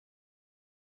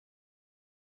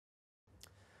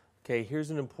Okay, here's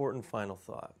an important final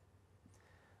thought.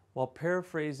 While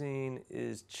paraphrasing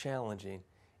is challenging,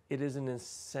 it is an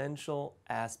essential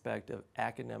aspect of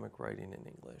academic writing in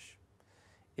English.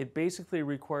 It basically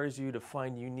requires you to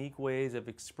find unique ways of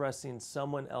expressing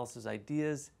someone else's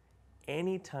ideas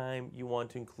anytime you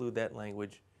want to include that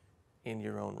language in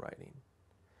your own writing.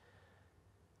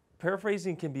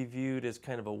 Paraphrasing can be viewed as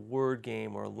kind of a word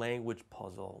game or a language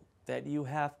puzzle that you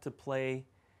have to play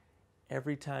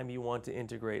every time you want to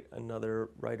integrate another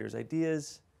writer's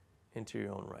ideas into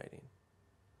your own writing.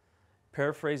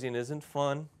 Paraphrasing isn't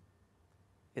fun,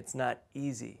 it's not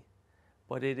easy,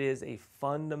 but it is a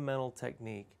fundamental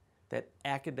technique that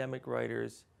academic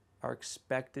writers are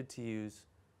expected to use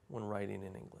when writing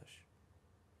in English.